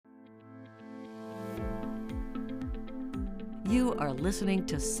You are listening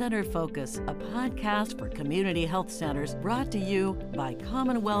to Center Focus, a podcast for community health centers brought to you by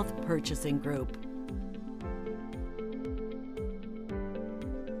Commonwealth Purchasing Group.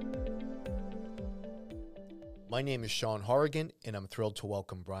 My name is Sean Horrigan, and I'm thrilled to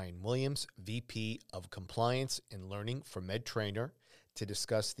welcome Brian Williams, VP of Compliance and Learning for MedTrainer, to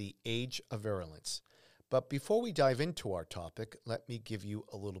discuss the age of virulence. But before we dive into our topic, let me give you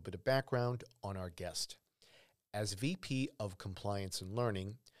a little bit of background on our guest. As VP of Compliance and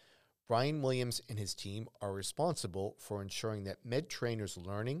Learning, Brian Williams and his team are responsible for ensuring that MedTrainer's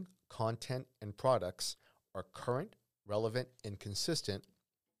learning, content, and products are current, relevant, and consistent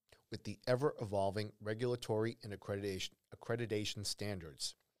with the ever-evolving regulatory and accreditation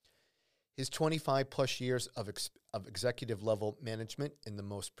standards. His 25-plus years of executive-level management in the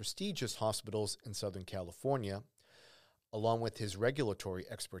most prestigious hospitals in Southern California, along with his regulatory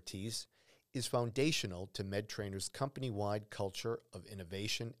expertise, is foundational to MedTrainer's company-wide culture of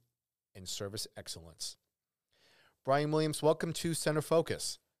innovation and service excellence. Brian Williams, welcome to Center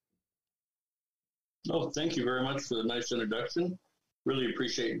Focus. Oh, thank you very much for the nice introduction. Really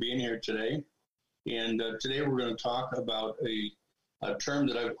appreciate being here today. And today we're going to talk about a term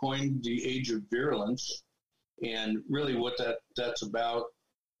that I've coined, the age of virulence. And really what that's about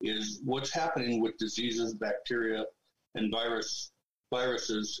is what's happening with diseases, bacteria, and viruses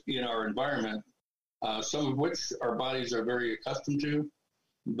in our environment, some of which our bodies are very accustomed to,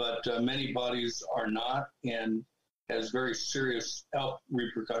 but many bodies are not and has very serious health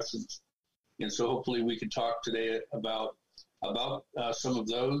repercussions. And so hopefully we can talk today about some of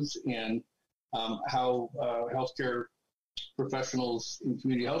those and how healthcare professionals in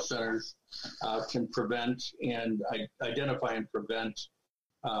community health centers can prevent and identify and prevent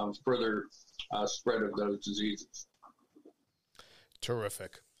further spread of those diseases.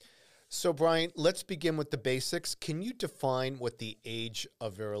 Terrific. So, Brian, let's begin with the basics. Can you define what the age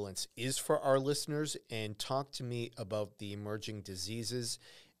of virulence is for our listeners and talk to me about the emerging diseases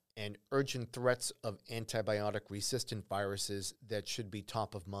and urgent threats of antibiotic-resistant viruses that should be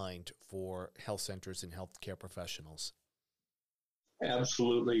top of mind for health centers and healthcare professionals?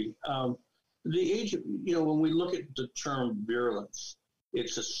 Absolutely. The age, when we look at the term virulence,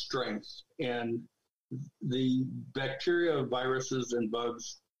 it's a strength. And the bacteria, viruses, and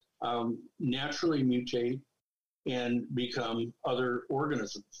bugs naturally mutate and become other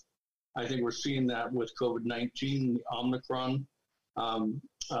organisms. I think we're seeing that with COVID-19, the Omicron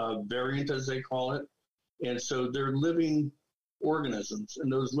variant, as they call it. And so they're living organisms,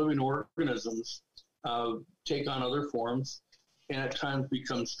 and those living organisms take on other forms and at times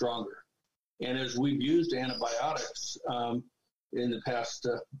become stronger. And as we've used antibiotics in the past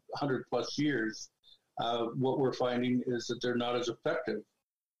 100 plus years, what we're finding is that they're not as effective,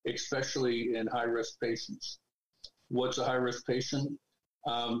 especially in high-risk patients. What's a high-risk patient?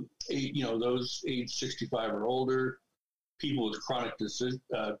 Those age 65 or older, people with chronic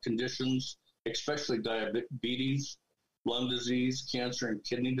conditions, especially diabetes, lung disease, cancer, and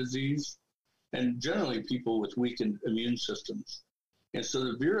kidney disease, and generally people with weakened immune systems. And so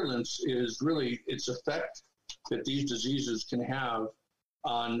the virulence is really its effect that these diseases can have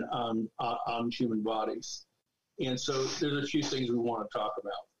on human bodies. And so there's a few things we want to talk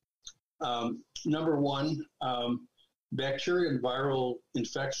about. Number one, bacteria and viral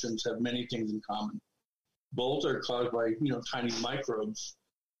infections have many things in common. Both are caused by, tiny microbes,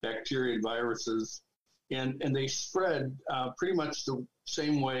 bacteria and viruses, and they spread pretty much the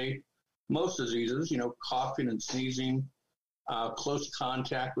same way most diseases, coughing and sneezing, close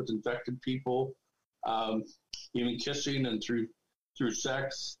contact with infected people, even kissing and through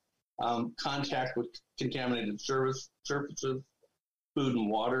sex, contact with contaminated surfaces, food and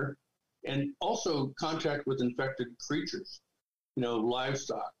water, and also contact with infected creatures,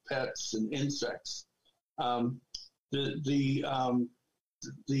 livestock, pets, and insects. The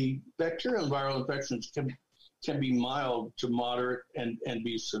bacterial and viral infections can be mild to moderate and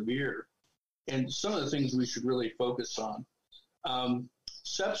be severe. And some of the things we should really focus on.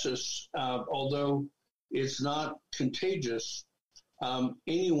 Sepsis, although it's not contagious,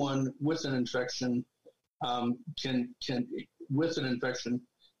 anyone with an infection can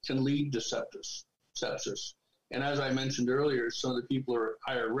lead to sepsis. And as I mentioned earlier, some of the people who are at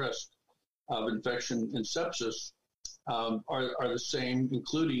higher risk of infection and sepsis are the same,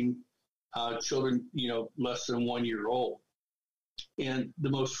 including children, less than 1 year old. And the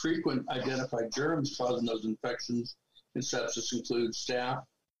most frequent identified germs causing those infections and sepsis include staph,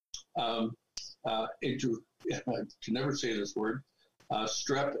 I can never say this word,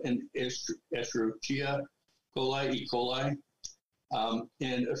 strep and Escherichia coli, E. coli,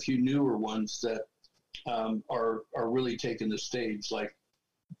 and a few newer ones that are really taking the stage, like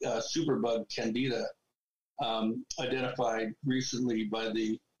superbug candida, identified recently by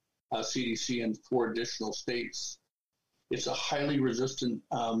the CDC in 4 additional states. It's a highly drug-resistant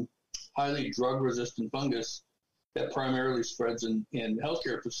fungus that primarily spreads in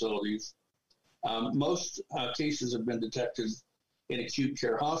healthcare facilities. Most cases have been detected in acute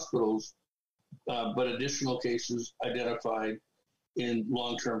care hospitals, but additional cases identified in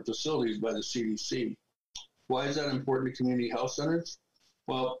long-term facilities by the CDC. Why is that important to community health centers?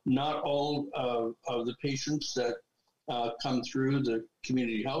 Well, not all of the patients that come through the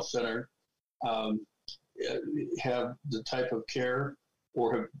community health center have the type of care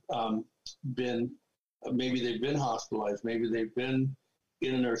or have maybe they've been hospitalized, maybe they've been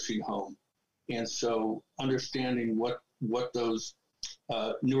in a nursing home. And so understanding what those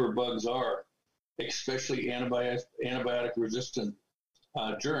newer bugs are, especially antibiotic resistant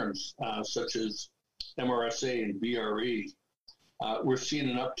germs such as MRSA and VRE. We're seeing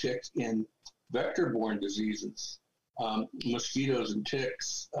an uptick in vector-borne diseases, mosquitoes and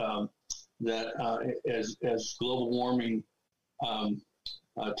ticks, that as global warming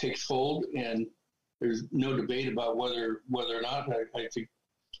takes hold, and there's no debate about whether or not. I think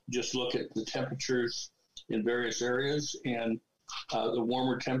just look at the temperatures in various areas, and the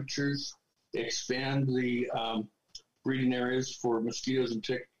warmer temperatures expand the breeding areas for mosquitoes and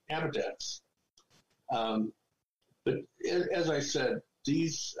tick habitats. But as I said,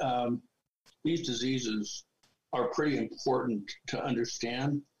 these diseases are pretty important to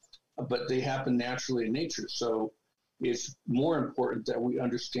understand, but they happen naturally in nature. So it's more important that we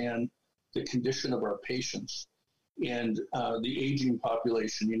understand the condition of our patients and the aging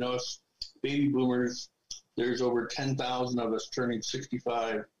population. You know, baby boomers, there's over 10,000 of us turning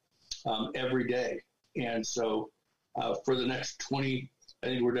 65 every day. And so for the next 20, I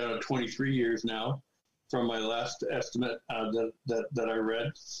think we're down to 23 years now from my last estimate that I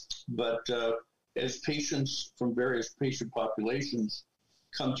read. But as patients from various patient populations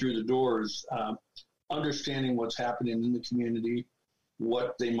come through the doors, understanding what's happening in the community,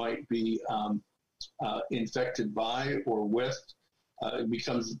 what they might be infected by or with, it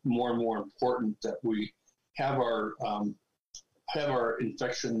becomes more and more important that we have our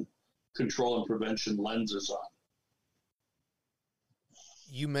infection control and prevention lenses on.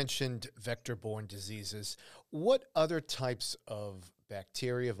 You mentioned vector-borne diseases. What other types of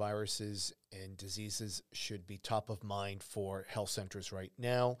bacteria, viruses, and diseases should be top of mind for health centers right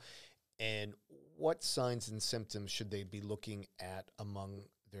now? And what signs and symptoms should they be looking at among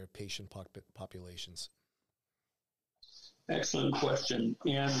their patient populations? Excellent question.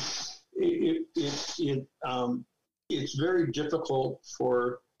 And it's very difficult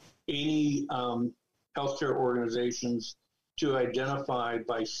for any healthcare organizations to identify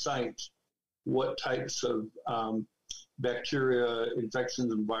by sight what types of bacteria,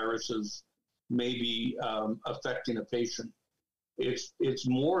 infections, and viruses may be affecting a patient. It's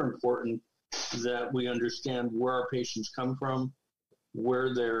more important that we understand where our patients come from,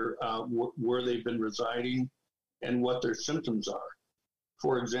 where they've been residing, and what their symptoms are.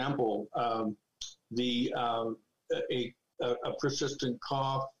 For example, a persistent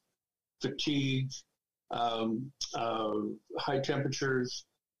cough, fatigue, high temperatures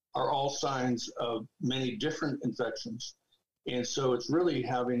are all signs of many different infections. And so it's really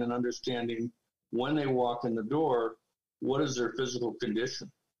having an understanding when they walk in the door, what is their physical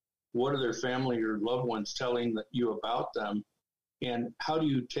condition? What are their family or loved ones telling you about them? And how do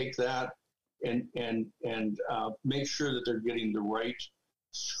you take that and make sure that they're getting the right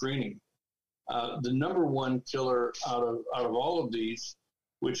screening? The number one killer out of all of these,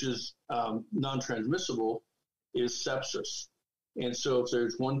 which is non-transmissible, is sepsis. And so if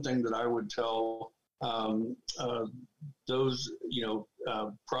there's one thing that I would tell those,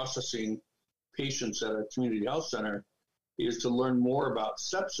 processing patients at a community health center is to learn more about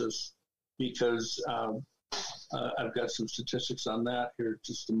sepsis, because I've got some statistics on that here in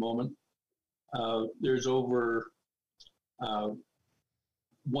just a moment. There's over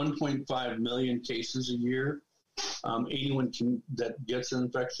 1.5 million cases a year. Anyone that gets an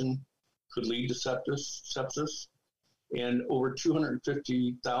infection could lead to sepsis. And over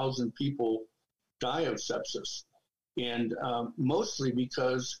 250,000 people die of sepsis, and mostly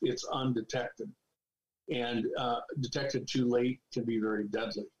because it's undetected. And detected too late can be very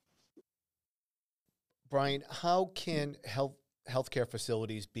deadly. Brian, how can healthcare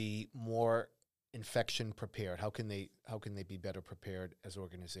facilities be more infection prepared? How can they be better prepared as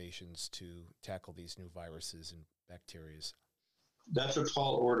organizations to tackle these new viruses and bacteria? That's a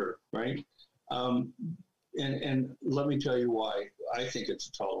tall order, right? And let me tell you why I think it's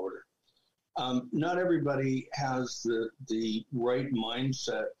a tall order. Not everybody has the right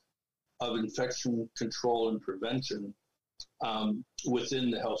mindset of infection control and prevention within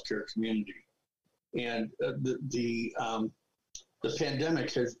the healthcare community. And the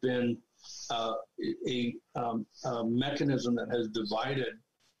pandemic has been a mechanism that has divided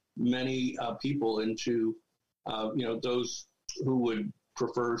many people into, those who would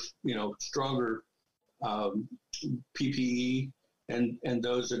prefer, stronger PPE, and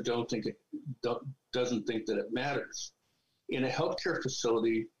those that doesn't think that it matters. In a healthcare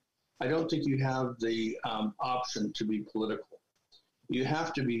facility, I don't think you have the option to be political. You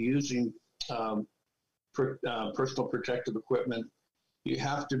have to be using personal protective equipment. You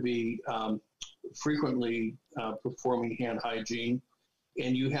have to be frequently performing hand hygiene,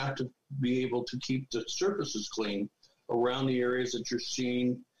 and you have to be able to keep the surfaces clean around the areas that you're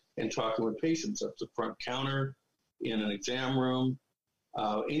seeing and talking with patients, up the front counter, in an exam room,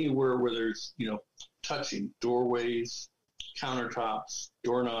 anywhere where there's, touching, doorways, countertops,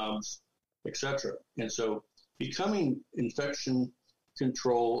 doorknobs, etc. And so becoming infection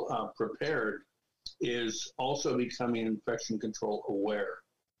control prepared is also becoming infection control aware,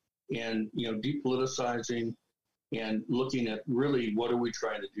 and, depoliticizing and looking at really what are we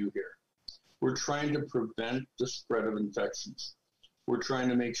trying to do here. We're trying to prevent the spread of infections. We're trying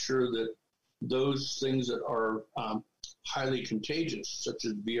to make sure that those things that are highly contagious, such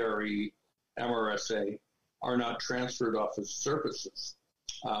as VRE, MRSA, are not transferred off of surfaces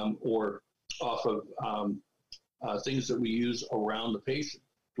or off of things that we use around the patient,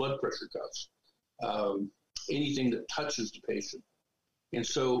 blood pressure cuffs, anything that touches the patient. And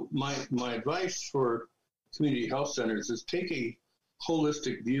so my advice for community health centers is take a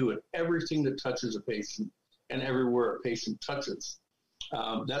holistic view at everything that touches a patient and everywhere a patient touches.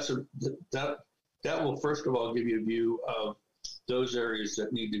 That will, first of all, give you a view of those areas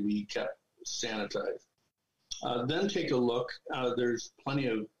that need to be kept sanitized. Then take a look. There's plenty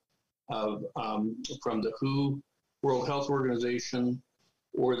of from the WHO, World Health Organization,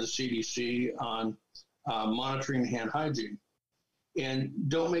 or the CDC on monitoring hand hygiene. And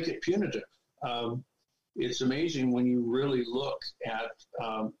don't make it punitive. It's amazing when you really look at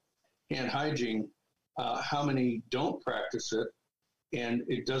hand hygiene, how many don't practice it, and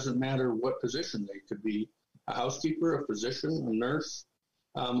it doesn't matter what position they could be: a housekeeper, a physician, a nurse,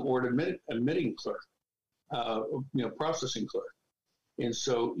 or an admitting clerk, processing clerk. And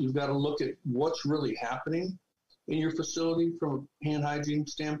so you've got to look at what's really happening in your facility from a hand hygiene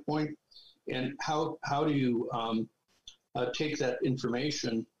standpoint, and how do you take that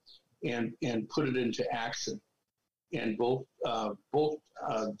information and put it into action. And both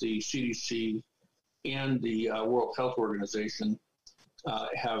the CDC and the World Health Organization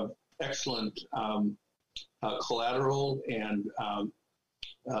have excellent collateral and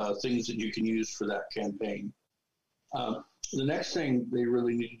things that you can use for that campaign. The next thing they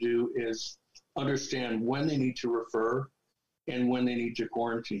really need to do is understand when they need to refer and when they need to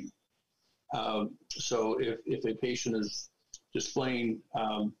quarantine. So if a patient is displaying,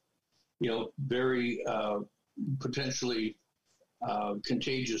 very potentially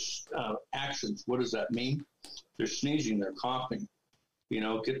contagious actions, what does that mean? They're sneezing, they're coughing.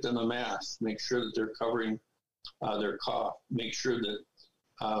 Get them a mask. Make sure that they're covering their cough. Make sure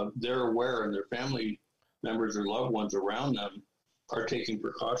that they're aware and their family members or loved ones around them are taking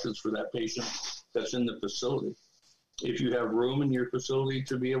precautions for that patient that's in the facility. If you have room in your facility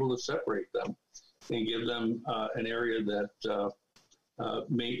to be able to separate them and give them an area that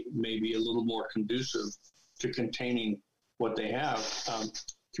may be a little more conducive to containing what they have.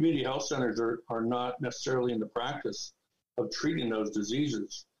 Community health centers are not necessarily in the practice of treating those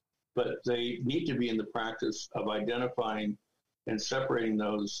diseases, but they need to be in the practice of identifying and separating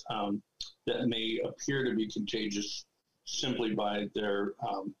those that may appear to be contagious simply by their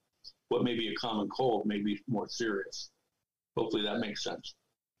what may be a common cold may be more serious. Hopefully that makes sense.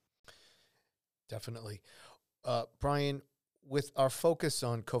 Definitely. Brian, with our focus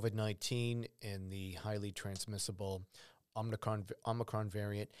on COVID-19 and the highly transmissible Omicron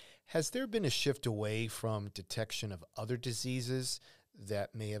variant, has there been a shift away from detection of other diseases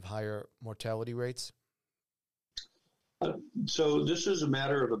that may have higher mortality rates? So this is a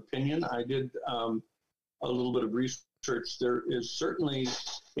matter of opinion. I did a little bit of research. There is certainly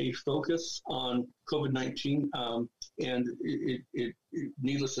a focus on COVID-19, and it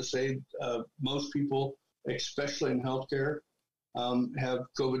needless to say, most people, especially in healthcare, have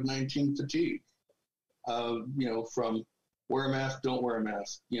COVID-19 fatigue. From wear a mask, don't wear a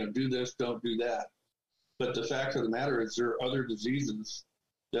mask, do this, don't do that. But the fact of the matter is there are other diseases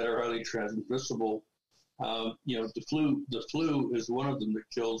that are highly transmissible. The flu is one of them that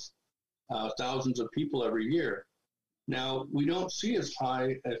kills thousands of people every year. Now, we don't see as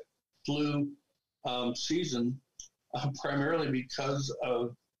high a flu season primarily because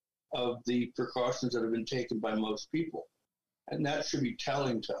of the precautions that have been taken by most people. And that should be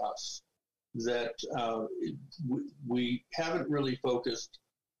telling to us that we haven't really focused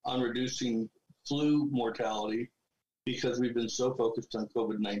on reducing flu mortality because we've been so focused on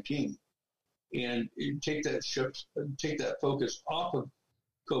COVID-19. And take that focus off of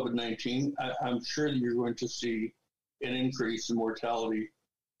COVID-19, I'm sure that you're going to see an increase in mortality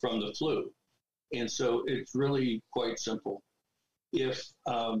from the flu. And so it's really quite simple. If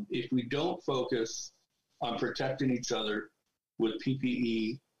we don't focus on protecting each other with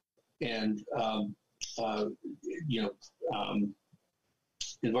PPE and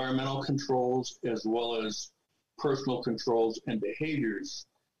environmental controls as well as personal controls and behaviors,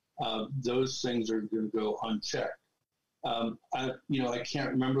 those things are going to go unchecked. I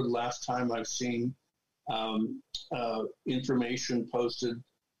can't remember the last time I've seen information posted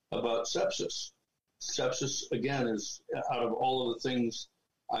about sepsis. Sepsis, again, is out of all of the things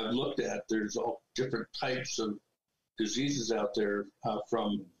I've looked at, there's all different types of diseases out there,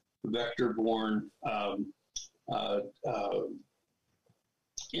 from vector-borne,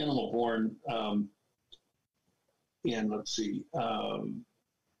 animal-borne, and let's see,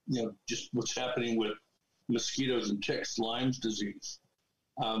 just what's happening with mosquitoes and ticks, Lyme's disease.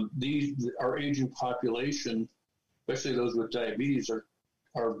 Our aging population, especially those with diabetes,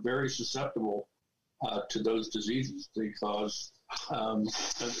 are very susceptible to those diseases. They cause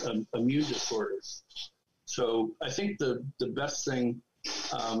immune disorders. So I think the best thing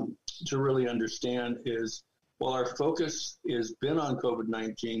to really understand is, while our focus has been on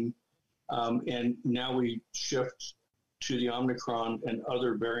COVID-19, and now we shift to the Omicron and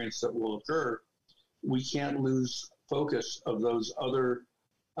other variants that will occur, we can't lose focus of those other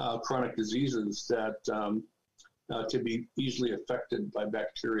chronic diseases that can be easily affected by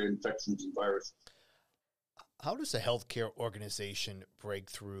bacteria, infections, and viruses. How does a healthcare organization break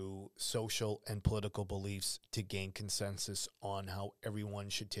through social and political beliefs to gain consensus on how everyone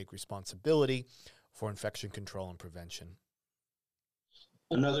should take responsibility for infection control and prevention?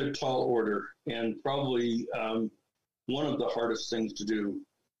 Another tall order, and probably one of the hardest things to do.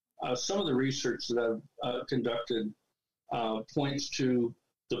 Some of the research that I've conducted points to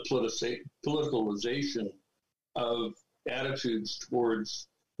the politicalization of attitudes towards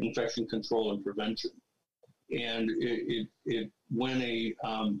infection control and prevention. And when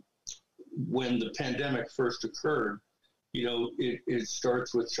the pandemic first occurred, it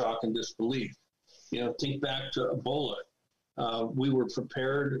starts with shock and disbelief. Think back to Ebola. We were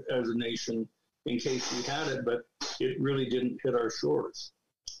prepared as a nation in case we had it, but it really didn't hit our shores.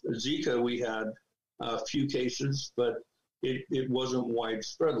 Zika, we had a few cases, but it wasn't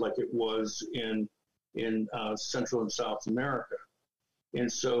widespread like it was in Central and South America. And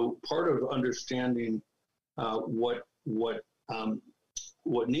so part of understanding what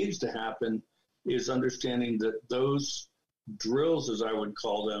needs to happen is understanding that those drills, as I would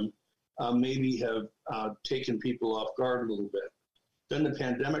call them, maybe have taken people off guard a little bit. Then the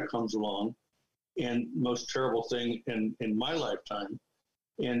pandemic comes along, and most terrible thing in my lifetime,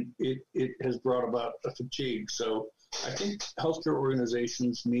 and it has brought about a fatigue. So I think healthcare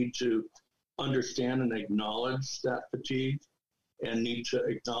organizations need to understand and acknowledge that fatigue, and need to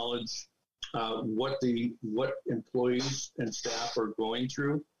acknowledge what employees and staff are going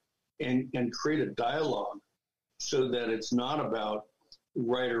through, and create a dialogue so that it's not about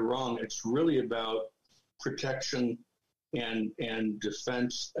right or wrong. It's really about protection and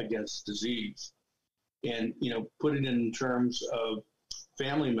defense against disease. And, put it in terms of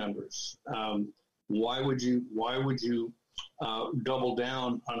family members. Why would you double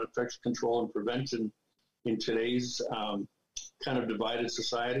down on infection control and prevention in today's kind of divided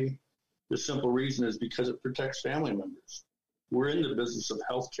society? The simple reason is because it protects family members. We're in the business of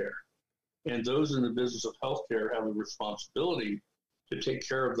healthcare, and those in the business of healthcare have a responsibility to take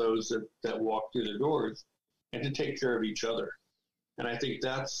care of those that walk through the doors, and to take care of each other. And I think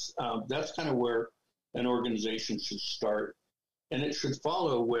that's kind of where an organization should start, and it should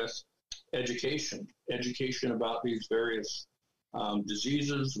follow with education about these various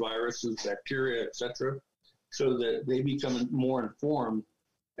diseases, viruses, bacteria, etc., so that they become more informed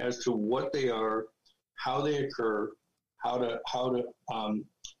as to what they are, how they occur, how to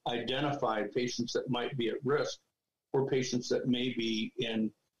identify patients that might be at risk, or patients that may be in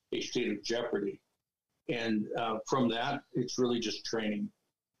a state of jeopardy. And from that, it's really just training.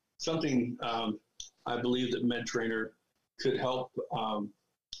 Something I believe that MedTrainer could help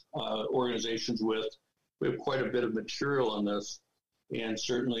organizations with. We have quite a bit of material on this, And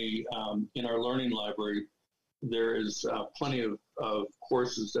certainly in our learning library, there is plenty of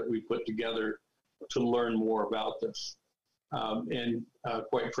courses that we put together to learn more about this. And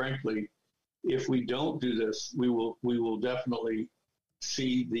quite frankly, if we don't do this, we will definitely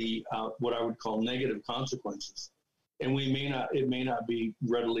see the what I would call negative consequences. And it may not be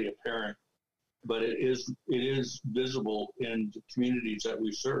readily apparent, but it is visible in the communities that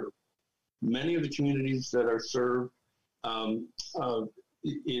we serve. Many of the communities that are served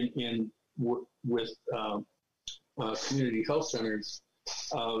with community health centers,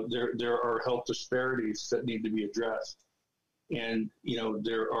 there are health disparities that need to be addressed, and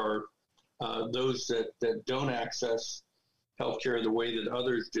there are those that don't access healthcare the way that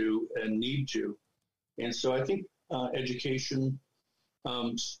others do and need to, and so I think education,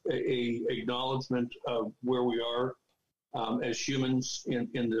 a acknowledgement of where we are as humans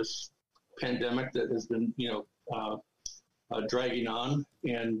in this pandemic that has been dragging on,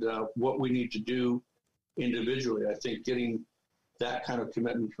 and what we need to do individually. I think getting that kind of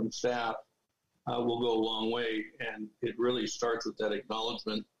commitment from staff will go a long way, and it really starts with that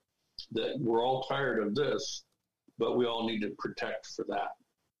acknowledgement that we're all tired of this, but we all need to protect for that.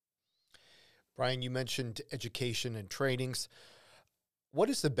 Brian, you mentioned education and trainings. What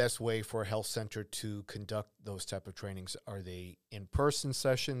is the best way for a health center to conduct those type of trainings? Are they in-person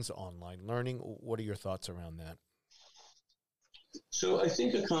sessions, online learning? What are your thoughts around that? So I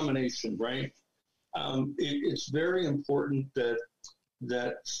think a combination, right? It's very important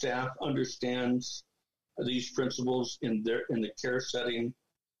that staff understands these principles in the care setting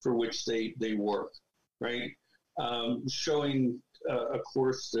for which they work, right? Showing a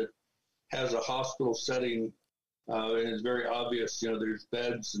course that has a hospital setting, and it's very obvious, there's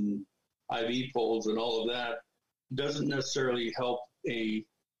beds and IV poles and all of that, doesn't necessarily help a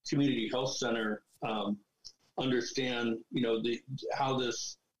community health center understand, how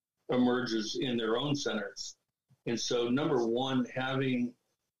this emerges in their own centers. And so, number one, having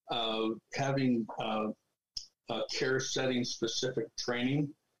care setting specific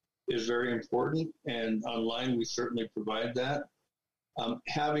training is very important, and online we certainly provide that.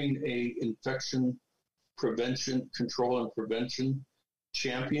 Having a infection prevention, control and prevention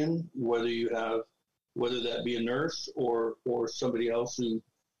champion, whether that be a nurse or somebody else who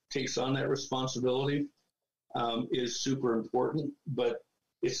takes on that responsibility, is super important. But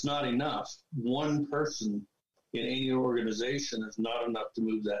it's not enough. One person in any organization is not enough to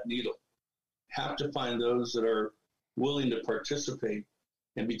move that needle. Have to find those that are willing to participate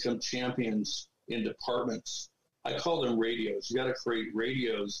and become champions in departments. I call them radios. You got to create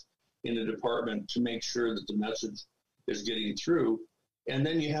radios in the department to make sure that the message is getting through. And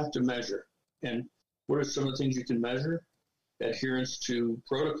then you have to measure. And what are some of the things you can measure? Adherence to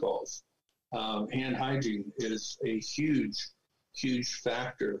protocols. Hand hygiene is a huge, huge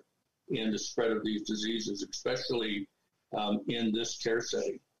factor in the spread of these diseases, especially in this care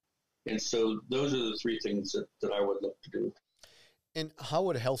setting. And so those are the three things that I would look to do. And how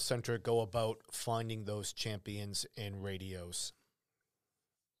would a health center go about finding those champions and radios?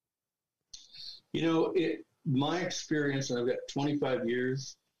 My experience, and I've got 25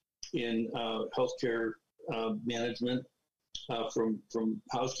 years in healthcare management, from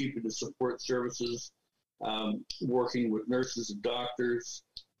housekeeping to support services, working with nurses and doctors,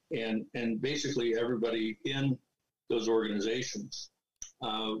 and basically everybody in those organizations,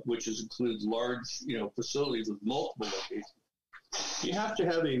 which includes large, facilities with multiple locations. You have to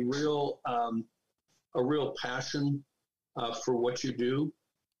have a real passion for what you do,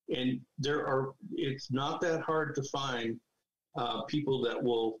 and it's not that hard to find people that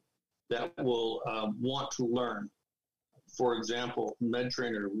will want to learn. For example,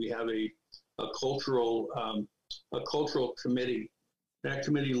 MedTrainer, we have a cultural committee. That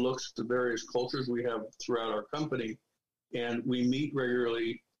committee looks at the various cultures we have throughout our company, and we meet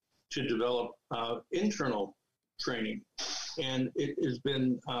regularly to develop internal training. And it has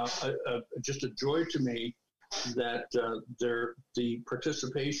been just a joy to me that the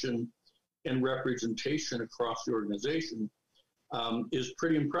participation and representation across the organization is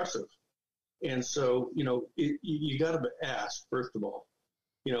pretty impressive. And so, you got to ask, first of all,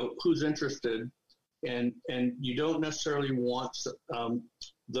 who's interested, and you don't necessarily want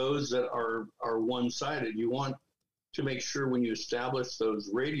those that are one-sided. You want to make sure when you establish those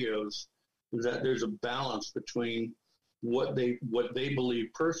radios that there's a balance between what they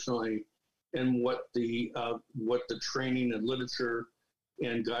believe personally and what the training and literature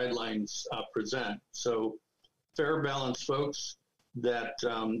and guidelines present. So fair, balanced folks that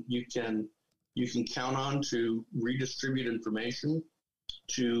you can count on to redistribute information,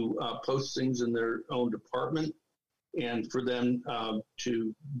 to post things in their own department, and for them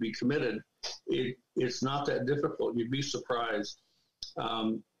to be committed, it's not that difficult. You'd be surprised.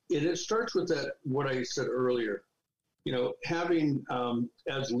 It starts with that, what I said earlier, having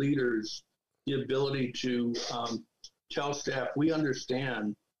as leaders the ability to tell staff, we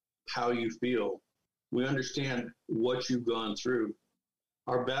understand how you feel. We understand what you've gone through.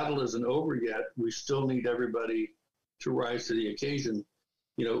 Our battle isn't over yet. We still need everybody to rise to the occasion.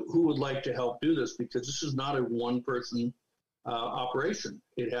 Who would like to help do this? Because this is not a one-person operation.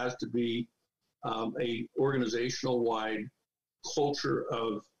 It has to be a organizational-wide culture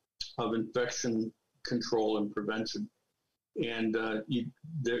of infection control and prevention. And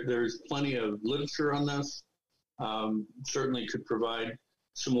there's plenty of literature on this. Certainly could provide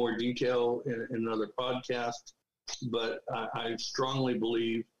some more detail in another podcast. But I strongly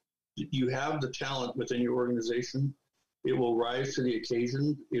believe that you have the talent within your organization. It will rise to the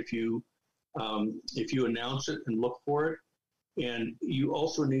occasion if you announce it and look for it. And you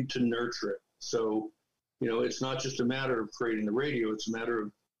also need to nurture it. So, it's not just a matter of creating the radio. It's a matter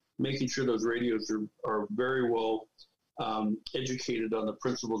of making sure those radios are very well educated on the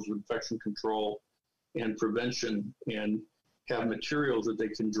principles of infection control and prevention, and have materials that they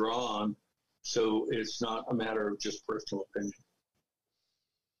can draw on. So it's not a matter of just personal opinion.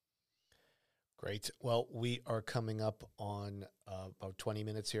 Great. Well, we are coming up on about 20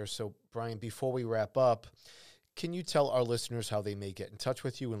 minutes here. So, Brian, before we wrap up, can you tell our listeners how they may get in touch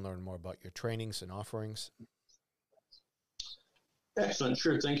with you and learn more about your trainings and offerings? Excellent.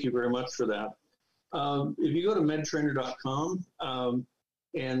 Sure. Thank you very much for that. If you go to MedTrainer.com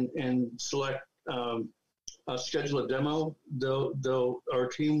and select schedule a demo, our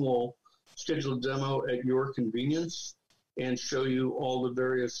team will schedule a demo at your convenience and show you all the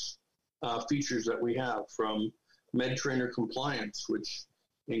various features that we have, from MedTrainer compliance, which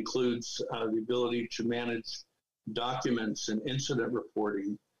includes the ability to manage documents and incident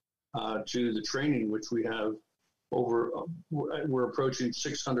reporting, to the training, which we have we're approaching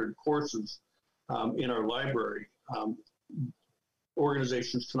 600 courses in our library.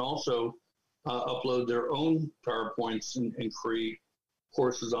 Organizations can also upload their own PowerPoints and create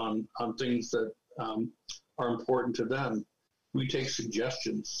courses on things that are important to them. We take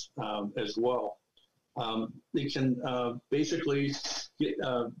suggestions as well. They can basically get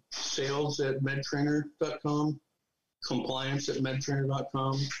sales at MedTrainer.com, compliance at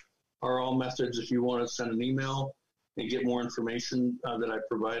MedTrainer.com are all methods if you want to send an email and get more information that I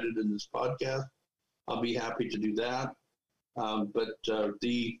provided in this podcast. I'll be happy to do that. But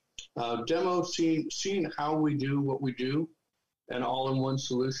the demo, seeing how we do what we do, an all-in-one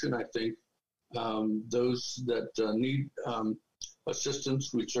solution, I think those that need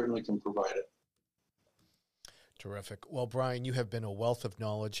assistance, we certainly can provide it. Terrific. Well, Brian, you have been a wealth of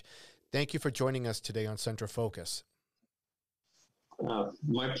knowledge. Thank you for joining us today on Center Focus.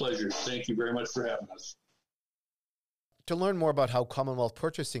 My pleasure. Thank you very much for having us. To learn more about how Commonwealth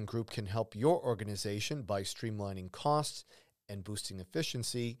Purchasing Group can help your organization by streamlining costs and boosting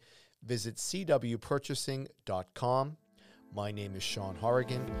efficiency, visit cwpurchasing.com. My name is Sean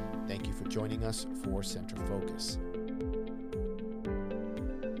Horrigan. Thank you for joining us for Center Focus.